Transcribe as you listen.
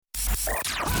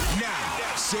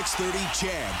630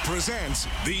 Chad presents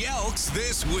the Elks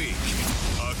This Week.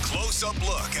 A close-up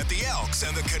look at the Elks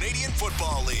and the Canadian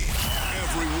Football League.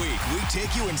 Every week, we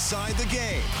take you inside the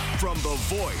game. From the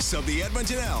voice of the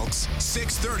Edmonton Elks,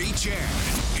 630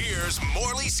 Chad. Here's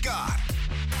Morley Scott.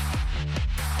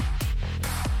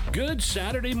 Good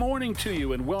Saturday morning to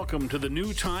you, and welcome to the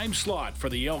new time slot for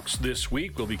the Elks This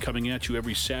Week. We'll be coming at you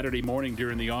every Saturday morning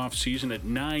during the off-season at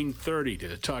 9:30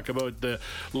 to talk about the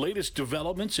latest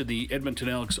developments in the Edmonton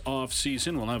Elks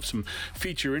off-season. We'll have some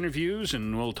feature interviews,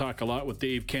 and we'll talk a lot with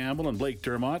Dave Campbell and Blake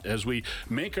Dermott as we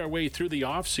make our way through the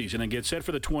off-season and get set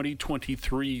for the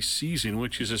 2023 season,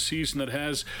 which is a season that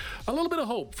has a little bit of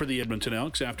hope for the Edmonton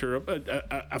Elks after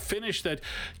a finish that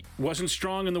wasn't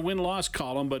strong in the win-loss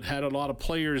column, but had a lot of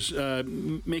players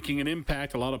making an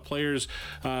impact, a lot of players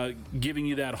giving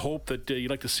you that hope that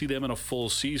you'd like to see them in a full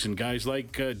season. Guys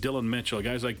like Dylan Mitchell,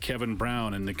 guys like Kevin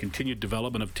Brown, and the continued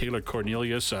development of Taylor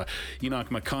Cornelius, Enoch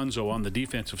Makonzo on the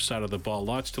defensive side of the ball.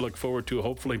 Lots to look forward to.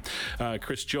 Hopefully,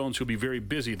 Chris Jones, who'll be very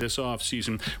busy this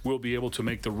offseason, will be able to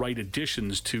make the right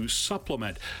additions to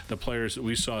supplement the players that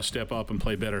we saw step up and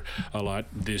play better a lot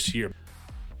this year.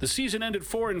 The season ended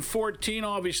 4-14.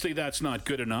 Obviously, that's not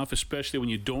good enough, especially when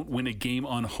you don't win a game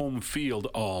on home field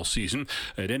all season.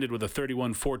 It ended with a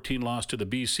 31-14 loss to the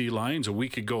BC Lions a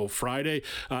week ago Friday.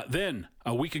 Then,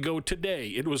 a week ago today,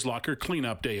 it was locker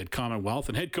cleanup day at Commonwealth,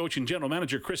 and head coach and general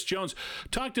manager Chris Jones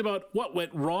talked about what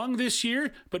went wrong this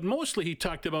year, but mostly he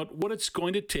talked about what it's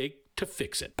going to take to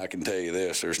fix it. I can tell you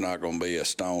this, there's not going to be a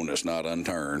stone that's not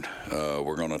unturned.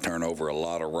 We're going to turn over a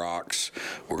lot of rocks.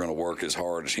 We're going to work as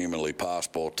hard as humanly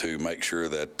possible to make sure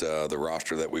that the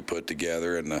roster that we put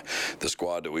together and the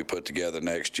squad that we put together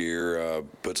next year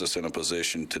puts us in a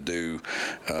position to do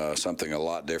something a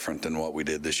lot different than what we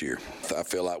did this year. I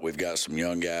feel like we've got some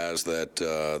young guys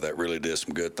that really did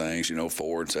some good things,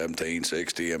 4 and 17,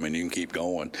 60. I mean, you can keep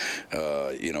going,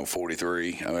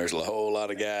 43. I mean, there's a whole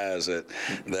lot of guys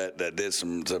that did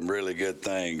some really good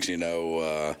things,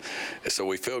 So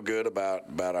we feel good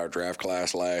about our draft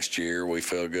class last year. We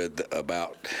feel good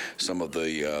about some of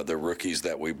the rookies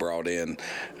that we brought in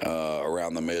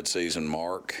around the midseason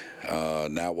mark.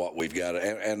 Now what we've got,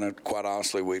 and quite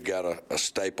honestly, we've got a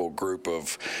staple group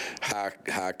of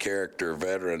high character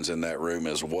veterans in that room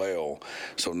as well.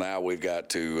 So now we've got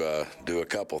to do a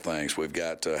couple things. We've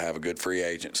got to have a good free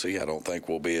agency. I don't think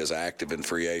we'll be as active in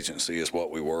free agency as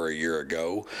what we were a year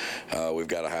ago. We've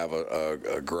got to have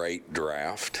a great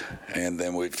draft, and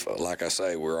then like I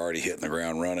say, we're already hitting the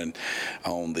ground running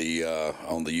on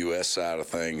the U.S. side of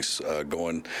things,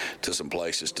 going to some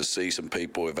places to see some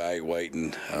people,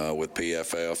 evaluating with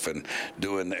PFF and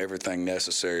doing everything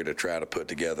necessary to try to put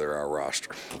together our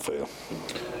roster. Phil,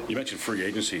 you mentioned free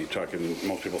agency.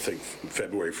 Most people think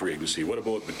February free agency. What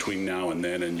about between now and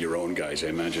then and your own guys? I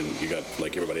imagine you got,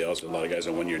 like everybody else, a lot of guys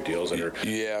on one-year deals that are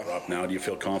up now. Do you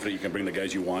feel confident you can bring the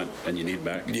guys you want and you need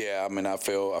back? Yeah, I mean, I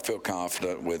feel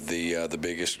confident with the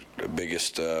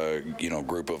biggest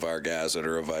group of our guys that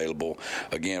are available.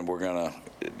 Again,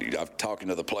 I'm talking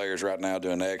to the players right now,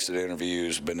 doing exit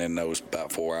interviews. Been in those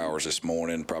about 4 hours this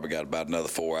morning. Probably got about another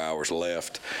 4 hours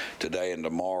left today and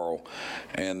tomorrow,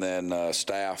 and then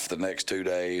staff the next 2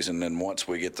 days. And then once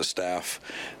we get the staff,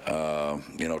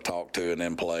 talked to and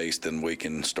in place, then we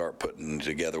can start putting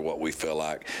together what we feel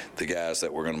like the guys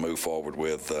that we're going to move forward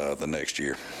with the next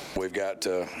year. We've got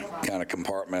to kind of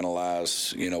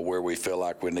compartmentalize, where we feel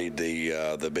like we need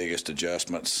the biggest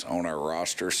adjustments on our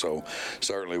roster. So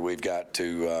certainly we've got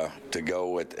to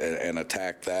go and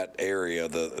attack that area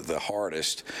the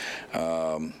hardest.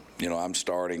 I'm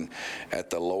starting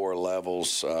at the lower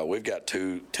levels. We've got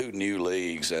two new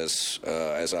leagues, as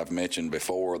I've mentioned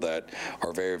before, that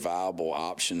are very viable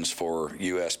options for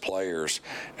U.S. players,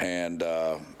 and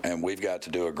we've got to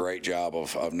do a great job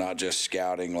of not just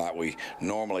scouting like we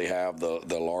normally have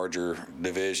the larger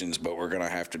divisions, but we're going to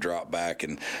have to drop back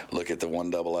and look at the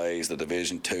 1AAs, the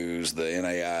Division IIs, the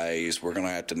NAIAs. We're going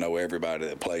to have to know everybody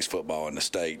that plays football in the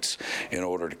States in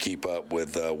order to keep up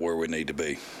with where we need to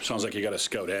be. Sounds like you got to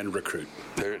scout and recruit.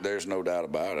 There's no doubt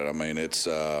about it. I mean, it's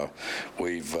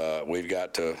we've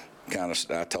got to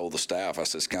I told the staff, I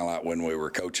said, it's kind of like when we were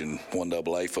coaching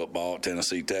 1AA football at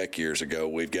Tennessee Tech years ago.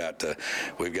 We've got to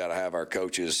have our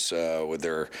coaches with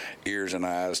their ears and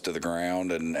eyes to the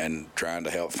ground and trying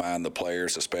to help find the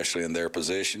players, especially in their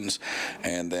positions.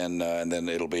 And then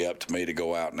it'll be up to me to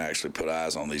go out and actually put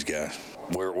eyes on these guys.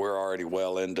 we're already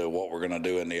well into what we're going to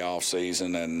do in the off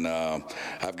season, and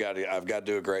I've got to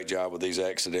do a great job with these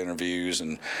exit interviews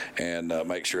and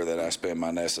make sure that I spend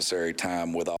my necessary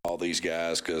time with all these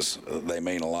guys, because they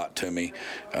mean a lot to me.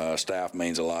 Staff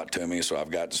means a lot to me, so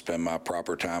I've got to spend my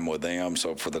proper time with them.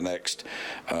 So for the next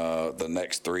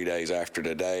 3 days after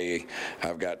today,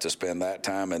 I've got to spend that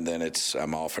time, and then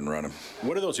I'm off and running.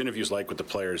 What are those interviews like with the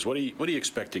players? What do you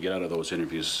expect to get out of those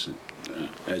interviews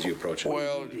as you approach it?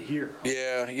 Well,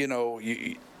 yeah, you know,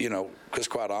 because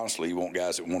quite honestly, you want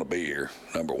guys that want to be here,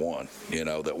 number one,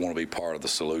 that want to be part of the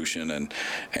solution,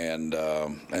 and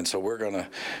so we're going to,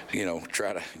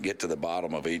 try to get to the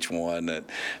bottom of each one and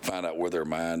find out where their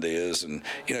mind is, and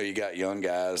you got young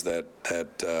guys that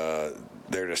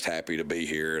they're just happy to be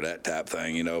here, that type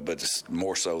thing, but it's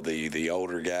more so the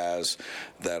older guys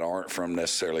that aren't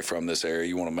necessarily from this area.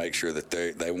 You want to make sure that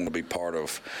they want to be part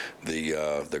of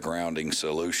the grounding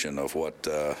solution of what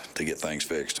to get things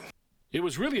fixed. It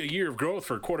was really a year of growth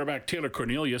for quarterback Taylor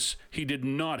Cornelius. He did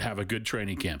not have a good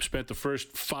training camp. Spent the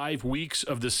first 5 weeks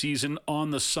of the season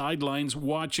on the sidelines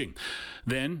watching.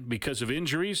 Then, because of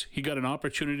injuries, he got an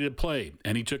opportunity to play,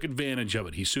 and he took advantage of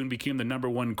it. He soon became the number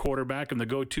 1 quarterback and the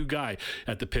go-to guy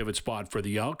at the pivot spot for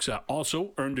the Elks.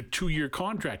 Also earned a 2-year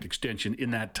contract extension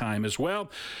in that time as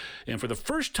well. And for the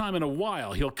first time in a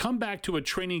while, he'll come back to a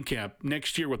training camp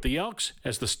next year with the Elks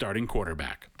as the starting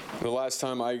quarterback. The last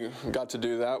time I got to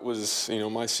do that was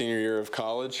my senior year of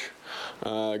college,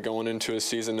 going into a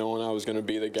season knowing I was going to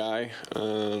be the guy,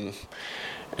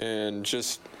 and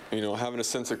just having a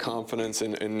sense of confidence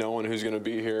in knowing who's going to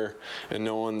be here, and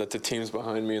knowing that the team's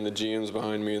behind me and the GM's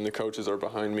behind me and the coaches are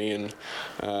behind me, and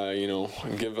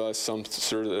give us some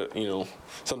sort of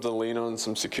something to lean on,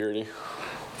 some security.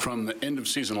 From the end of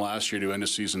season last year to end of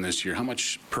season this year, how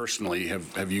much personally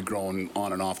have you grown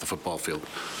on and off the football field?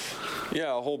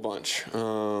 Yeah, a whole bunch.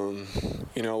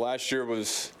 Last year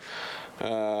was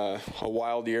a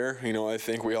wild year. I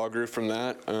think we all grew from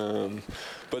that.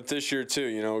 But this year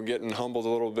too, getting humbled a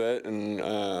little bit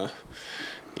and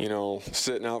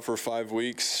sitting out for 5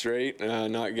 weeks straight,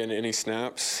 not getting any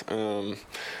snaps, and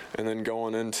then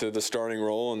going into the starting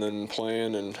role and then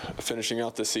playing and finishing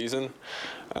out the season.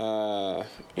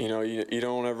 You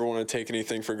don't ever want to take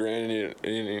anything for granted.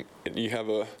 You have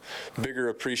a bigger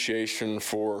appreciation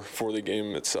for the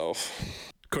game itself.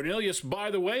 Cornelius,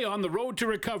 by the way, on the road to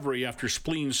recovery after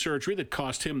spleen surgery that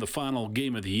cost him the final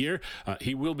game of the year.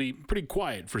 He will be pretty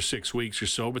quiet for 6 weeks or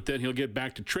so, but then he'll get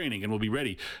back to training and will be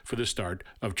ready for the start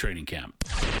of training camp.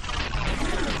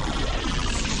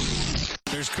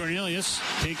 There's Cornelius,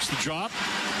 takes the drop,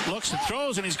 looks and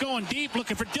throws, and he's going deep,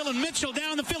 looking for Dylan Mitchell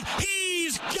down the field.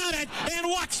 He's got it, and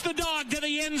walks the dog to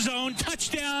the end zone.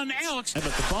 Touchdown, Elks. But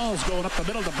the ball's going up the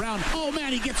middle to Brown. Oh,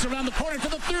 man, he gets around the corner to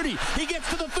the 30. He gets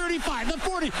to the 35, the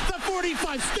 40, the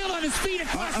 45, still on his feet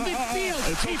across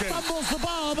midfield. He fumbles the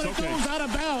ball, but it goes out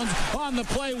of bounds on the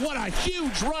play. What a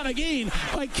huge run again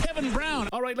by Kevin Brown.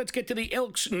 All right, let's get to the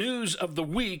Elks news of the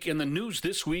week, and the news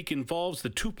this week involves the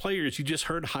 2 players you just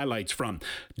heard highlights from.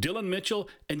 Dylan Mitchell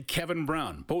and Kevin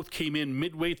Brown both came in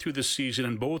midway through the season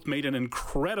and both made an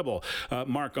incredible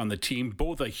mark on the team.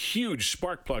 Both a huge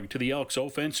spark plug to the Elks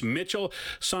offense. Mitchell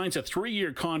signs a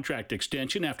 3-year contract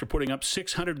extension after putting up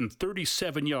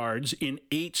 637 yards in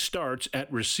 8 starts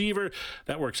at receiver.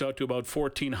 That works out to about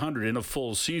 1,400 in a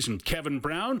full season. Kevin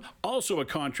Brown, also a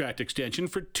contract extension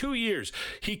for 2 years.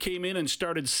 He came in and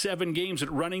started 7 games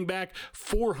at running back,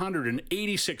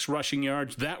 486 rushing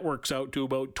yards. That works out to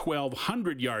about 1,200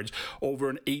 yards over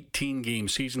an 18-game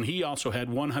season. He also had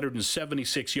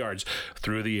 176 yards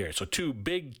through the year. So 2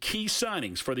 big key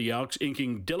signings for the Elks,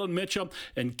 inking Dylan Mitchell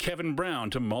and Kevin Brown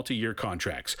to multi-year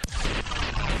contracts.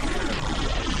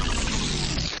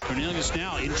 Cornelius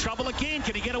now in trouble again.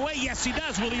 Can he get away? Yes, he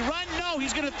does. Will he run? No,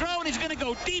 he's going to throw, and he's going to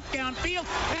go deep downfield,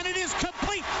 and it is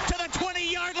complete to the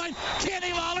 20-yard line.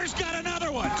 Kenny Lawler's got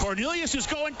another one. Cornelius is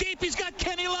going deep. He's got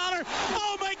Kenny Lawler.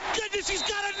 Oh, my goodness, he's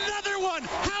got another one.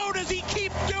 How does he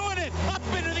keep doing it? Up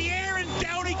into the air, and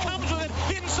down he comes with it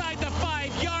inside the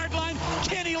 5-yard line.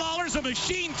 Kenny Lawler's a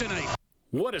machine tonight.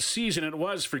 What a season it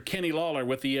was for Kenny Lawler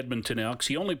with the Edmonton Elks.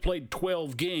 He only played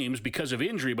 12 games because of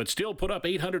injury, but still put up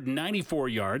 894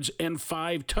 yards and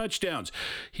 5 touchdowns.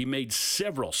 He made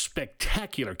several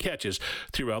spectacular catches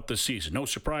throughout the season. No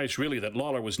surprise, really, that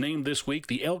Lawler was named this week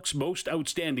the Elks' most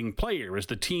outstanding player as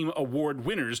the team award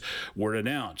winners were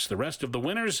announced. The rest of the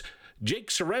winners,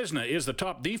 Jake Ceresna is the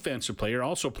top defensive player,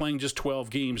 also playing just 12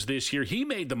 games this year. He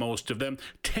made the most of them,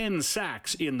 10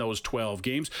 sacks in those 12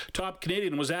 games. Top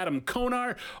Canadian was Adam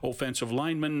Konar. Offensive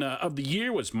lineman of the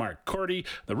year was Mark Cordy.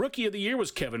 The rookie of the year was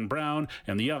Kevin Brown.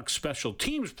 And the Elks Special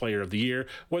Teams Player of the Year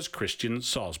was Christian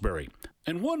Salisbury.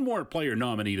 And one more player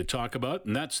nominee to talk about,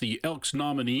 and that's the Elks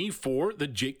nominee for the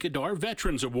Jake Gadar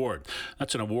Veterans Award.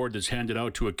 That's an award that's handed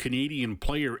out to a Canadian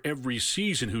player every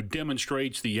season who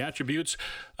demonstrates the attributes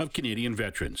of Canadian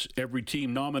veterans. Every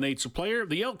team nominates a player.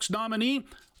 The Elks nominee,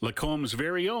 Lacomb's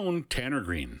very own Tanner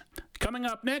Green. Coming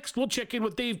up next, we'll check in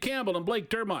with Dave Campbell and Blake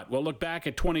Dermott. We'll look back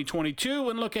at 2022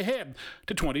 and look ahead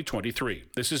to 2023.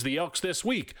 This is the Elks This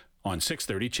Week on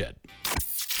 630 CHED.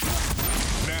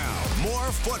 Now,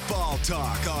 more football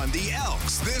talk on the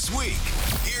Elks This Week.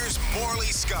 Here's Morley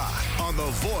Scott on the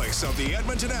voice of the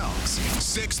Edmonton Elks,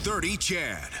 630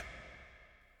 CHED.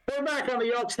 We're back on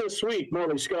the Elks This Week.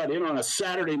 Morley Scott in on a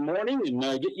Saturday morning, and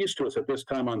get used to us at this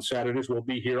time on Saturdays. We'll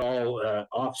be here all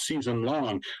off-season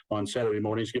long on Saturday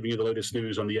mornings, giving you the latest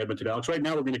news on the Edmonton Elks. Right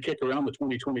now, we're going to kick around the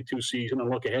 2022 season and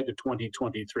look ahead to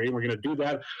 2023. And we're going to do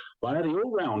that via the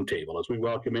old round table as we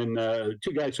welcome in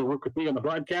two guys who work with me on the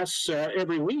broadcasts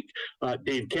every week.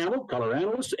 Dave Campbell, color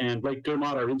analyst, and Blake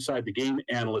Dermott, our Inside the Game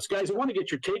analyst. Guys, I want to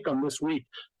get your take on this week.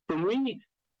 For me,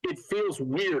 it feels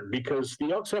weird because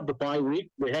the Elks have the bye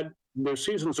week. They had their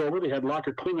season's over. They had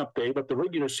locker cleanup day, but the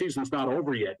regular season's not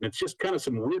over yet. And it's just kind of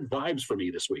some weird vibes for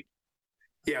me this week.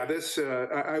 Yeah,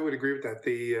 I would agree with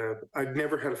that. I've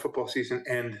never had a football season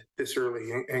end this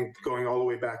early, and going all the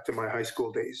way back to my high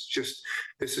school days. Just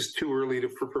this is too early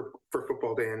for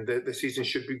football to end. The season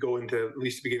should be going to at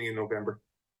least the beginning of November.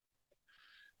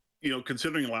 You know,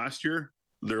 considering last year,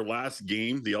 their last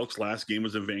game, the Elks' last game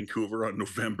was in Vancouver on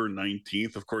November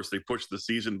 19th. Of course, they pushed the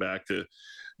season back to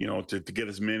get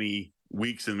as many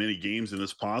weeks and many games in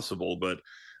as possible. But,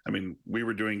 I mean, we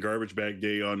were doing Garbage Bag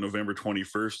Day on November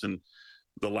 21st, and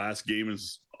the last game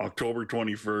is October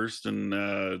 21st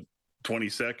and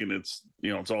 22nd.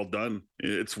 It's all done.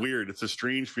 It's weird. It's a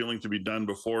strange feeling to be done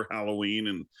before Halloween.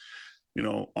 And,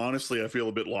 honestly, I feel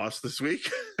a bit lost this week,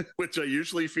 which I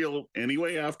usually feel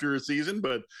anyway after a season,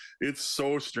 but it's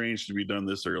so strange to be done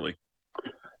this early.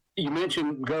 You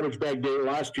mentioned Garbage Bag Day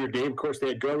last year, Dave. Of course, they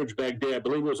had Garbage Bag Day, I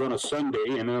believe it was on a Sunday,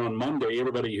 and then on Monday,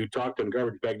 everybody who talked on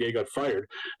Garbage Bag Day got fired,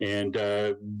 and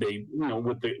they,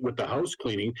 with the house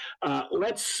cleaning.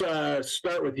 Let's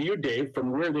start with you, Dave,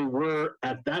 from where they were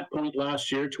at that point last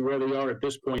year to where they are at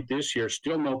this point this year.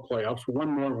 Still no playoffs, one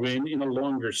more win in a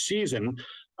longer season.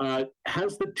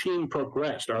 Has the team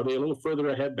progressed? Are they a little further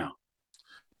ahead now?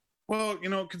 Well,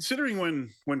 considering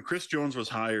when Chris Jones was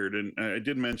hired, and I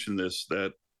did mention this,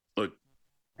 that, look,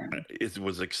 it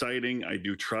was exciting. I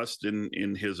do trust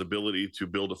in his ability to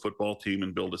build a football team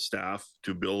and build a staff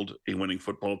to build a winning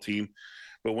football team.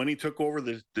 But when he took over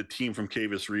the team from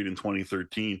Kavis Reed in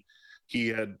 2013, he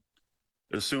had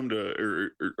assumed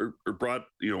or brought,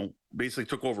 basically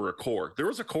took over a core. There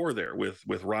was a core there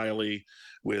with Riley,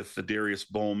 with Darius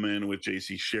Bowman, with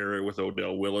J.C. Sherritt, with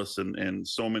Odell Willis, and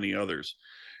so many others.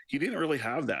 He didn't really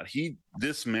have that. He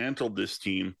dismantled this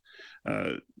team,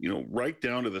 right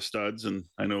down to the studs. And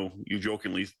I know you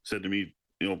jokingly said to me,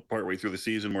 partway through the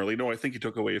season, Morley, no, I think he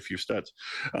took away a few studs.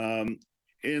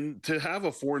 And to have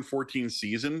a 4-14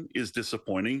 season is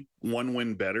disappointing. One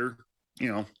win better.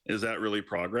 Is that really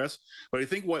progress? But I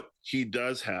think what he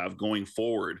does have going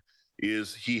forward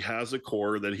is he has a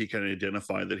core that he can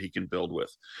identify, that he can build with.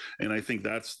 And I think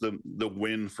that's the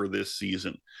win for this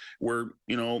season, where,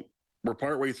 we're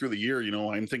partway through the year.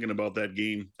 I'm thinking about that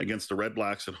game against the Red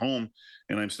Blacks at home,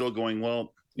 and I'm still going,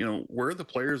 well, where are the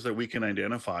players that we can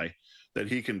identify that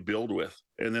he can build with?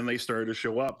 And then they started to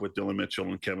show up with Dylan Mitchell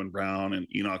and Kevin Brown and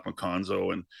Enoch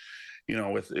McConzo and,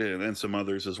 and some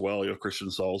others as well,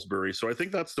 Christian Salisbury. So I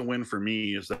think that's the win for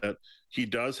me, is that he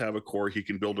does have a core he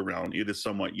can build around. It is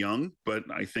somewhat young, but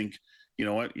I think, you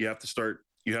have to start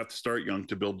young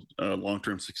to build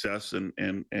long-term success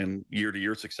and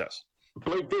year-to-year success.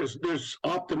 Blake, there's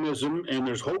optimism and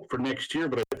there's hope for next year,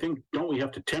 but I think, don't we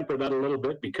have to temper that a little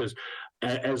bit? Because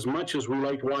as much as we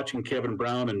like watching Kevin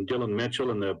Brown and Dylan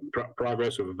Mitchell and the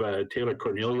progress of Taylor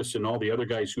Cornelius and all the other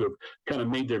guys who have kind of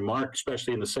made their mark,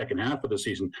 especially in the second half of the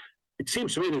season, it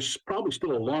seems to me there's probably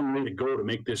still a long way to go to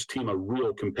make this team a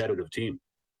real competitive team.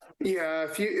 Yeah,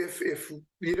 if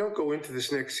you don't go into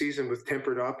this next season with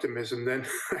tempered optimism, then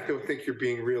I don't think you're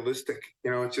being realistic.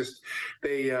 It's just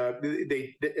they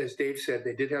as Dave said,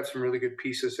 they did have some really good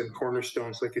pieces and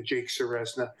cornerstones like a Jake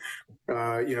Seresna,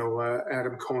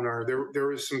 Adam Konar. There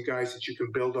was some guys that you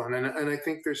can build on, and I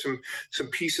think there's some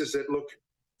pieces that look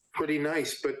pretty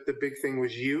nice. But the big thing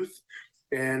was youth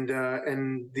and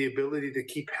the ability to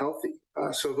keep healthy.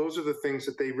 So those are the things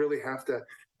that they really have to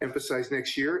emphasize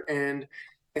next year. And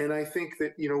I think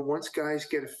that, once guys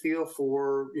get a feel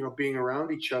for, being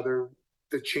around each other,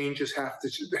 the changes have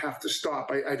to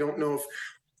stop. I don't know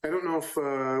I don't know if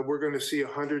we're going to see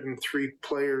 103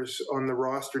 players on the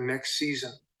roster next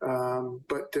season,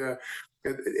 but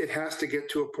it has to get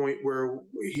to a point where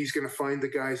he's going to find the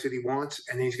guys that he wants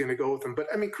and he's going to go with them. But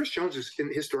I mean, Chris Jones has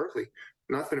historically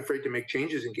not been afraid to make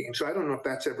changes in games, so I don't know if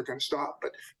that's ever going to stop.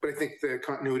 But I think the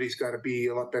continuity's got to be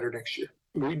a lot better next year.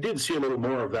 We did see a little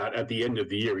more of that at the end of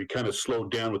the year. He kind of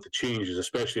slowed down with the changes,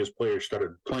 especially as players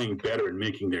started playing better and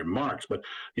making their marks. But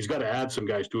he's got to add some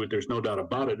guys to it. There's no doubt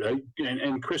about it.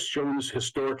 And Chris Jones,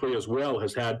 historically as well,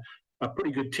 has had a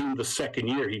pretty good team the second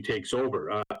year he takes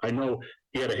over. I know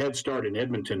he had a head start in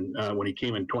Edmonton when he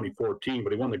came in 2014,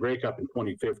 but he won the Grey Cup in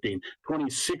 2015.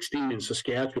 2016 in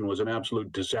Saskatchewan was an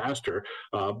absolute disaster.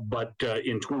 But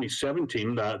in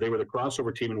 2017, they were the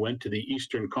crossover team and went to the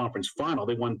Eastern Conference Final.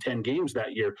 They won 10 games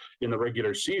that year in the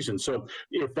regular season. So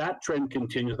if that trend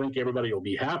continues, I think everybody will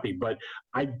be happy. But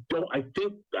I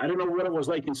don't know what it was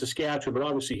like in Saskatchewan, but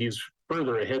obviously he's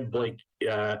further ahead, Blake,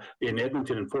 in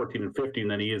Edmonton in 14 and 15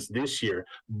 than he is this year.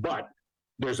 But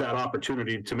there's that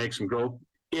opportunity to make some growth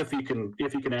if he can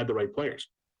add the right players.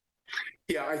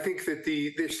 Yeah, I think that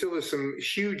there still is some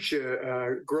huge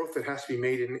growth that has to be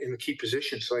made in the key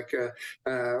positions, like the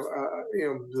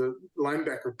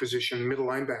linebacker position, middle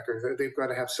linebacker. They've got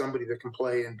to have somebody that can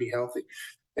play and be healthy.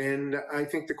 And I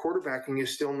think the quarterbacking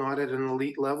is still not at an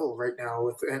elite level right now.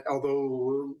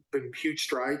 Although been huge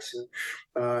strides,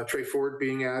 and Trey Ford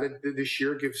being added this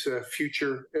year gives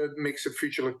makes the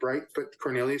future look bright. But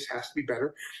Cornelius has to be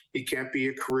better. He can't be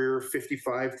a career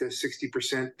 55 to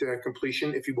 60%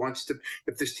 completion if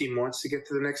this team wants to get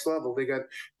to the next level. They got,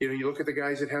 you look at the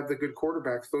guys that have the good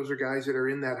quarterbacks. Those are guys that are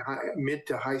in that mid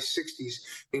to high 60s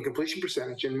in completion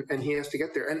percentage, and he has to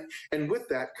get there. And with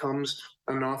that comes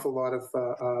an awful lot of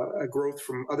growth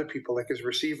from other people like his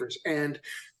receivers. And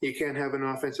you can't have an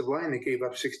offensive line that gave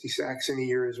up 60 sacks in a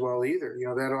year as well either.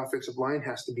 That offensive line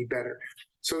has to be better.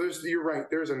 So you're right.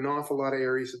 There's an awful lot of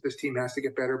areas that this team has to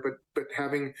get better, but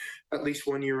having at least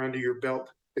 1 year under your belt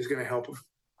is going to help them.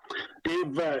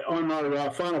 Dave, on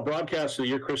our final broadcast of the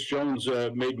year, Chris Jones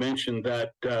made mention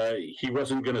that he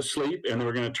wasn't going to sleep and they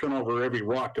were going to turn over every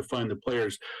rock to find the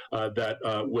players that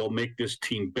will make this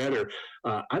team better.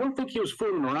 I don't think he was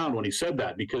fooling around when he said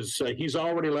that, because he's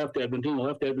already left Edmonton. He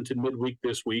left Edmonton midweek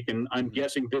this week, and I'm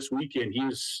guessing this weekend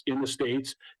he's in the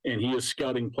States and he is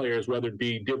scouting players, whether it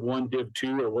be Div 1, Div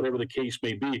 2, or whatever the case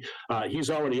may be.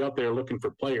 He's already out there looking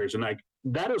for players, and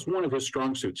that is one of his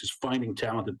strong suits, is finding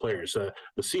talented players. The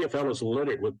CFL is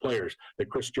littered with players that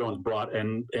Chris Jones brought,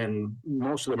 and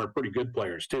most of them are pretty good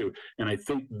players too. And I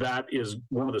think that is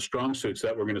one of the strong suits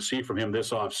that we're going to see from him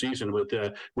this offseason with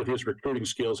his recruiting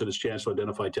skills and his chance to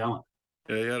identify talent.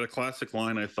 Yeah, he had a classic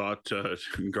line, I thought,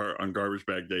 on Garbage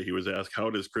Bag Day. He was asked, how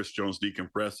does Chris Jones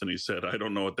decompress? And he said, I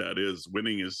don't know what that is.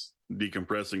 Winning is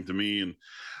decompressing to me. And,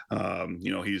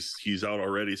 he's out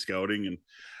already scouting,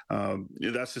 and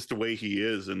that's just the way he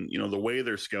is. And, the way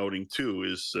they're scouting too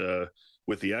is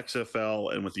with the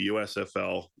XFL and with the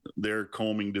USFL, they're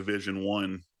combing Division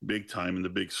I big time in the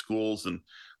big schools. And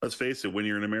let's face it, when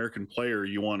you're an American player,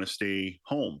 you want to stay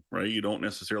home, right? You don't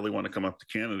necessarily want to come up to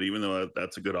Canada, even though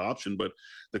that's a good option. But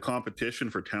the competition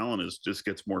for talent just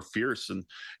gets more fierce. And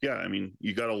yeah, I mean,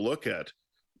 you got to look at,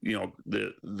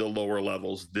 the lower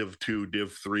levels, Div 2,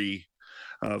 Div 3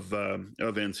 of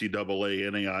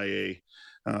NCAA, NAIA,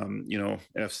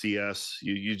 FCS.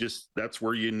 You just, that's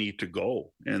where you need to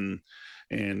go. And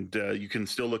you can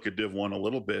still look at Div 1 a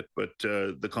little bit, but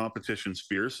the competition's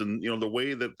fierce. And the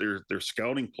way that they're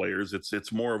scouting players,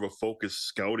 it's more of a focused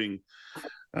scouting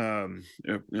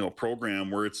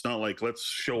program, where it's not like, let's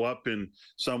show up in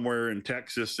somewhere in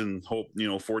Texas and hope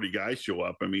 40 guys show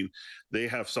up. I mean, they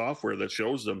have software that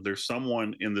shows them there's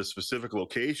someone in this specific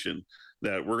location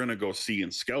that we're going to go see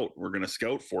and scout. We're going to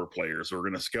scout 4 players. We're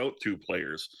going to scout 2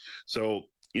 players. So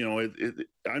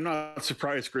I'm not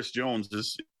surprised Chris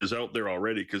Jones is out there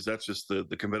already, because that's just the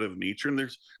competitive nature. And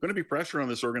there's going to be pressure on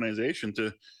this organization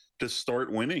to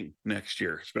start winning next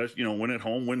year, especially, win at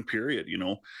home, win period,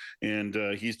 and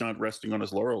he's not resting on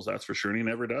his laurels, that's for sure. And he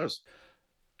never does.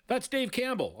 That's Dave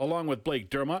Campbell, along with Blake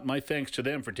Dermott. My thanks to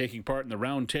them for taking part in the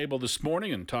round table this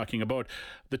morning and talking about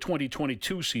the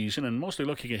 2022 season and mostly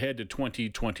looking ahead to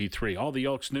 2023. All the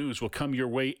Elks news will come your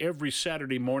way every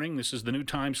Saturday morning. This is the new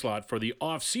time slot for the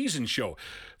off-season show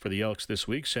for the Elks this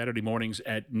week, Saturday mornings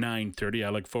at 9:30. I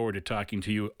look forward to talking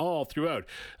to you all throughout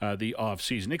the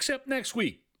off-season, except next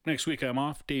week. Next week, I'm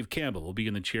off. Dave Campbell will be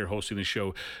in the chair hosting the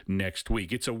show next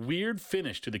week. It's a weird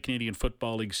finish to the Canadian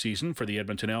Football League season for the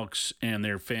Edmonton Elks and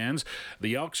their fans.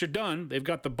 The Elks are done. They've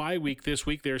got the bye week this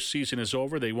week. Their season is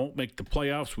over. They won't make the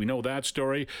playoffs. We know that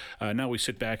story. Now we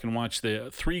sit back and watch the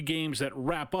 3 games that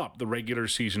wrap up the regular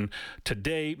season.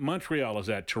 Today, Montreal is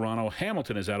at Toronto,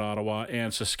 Hamilton is at Ottawa,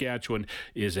 and Saskatchewan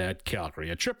is at Calgary.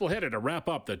 A triple header to wrap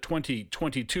up the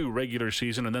 2022 regular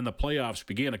season, and then the playoffs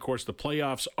begin. Of course, the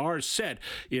playoffs are set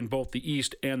in both the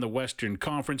East and the Western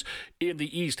Conference. In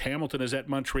the East, Hamilton is at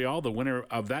Montreal. The winner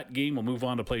of that game will move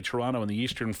on to play Toronto in the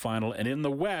Eastern Final. And in the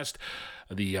West,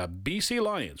 the BC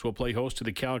Lions will play host to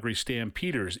the Calgary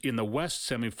Stampeders in the West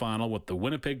semifinal, with the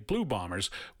Winnipeg Blue Bombers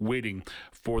waiting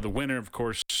for the winner. Of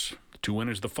course, the 2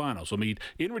 winners of the finals will meet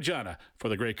in Regina for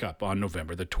the Grey Cup on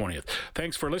November the 20th.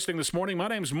 Thanks for listening this morning. My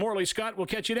name's Morley Scott. We'll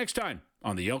catch you next time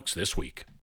on the Elks This Week.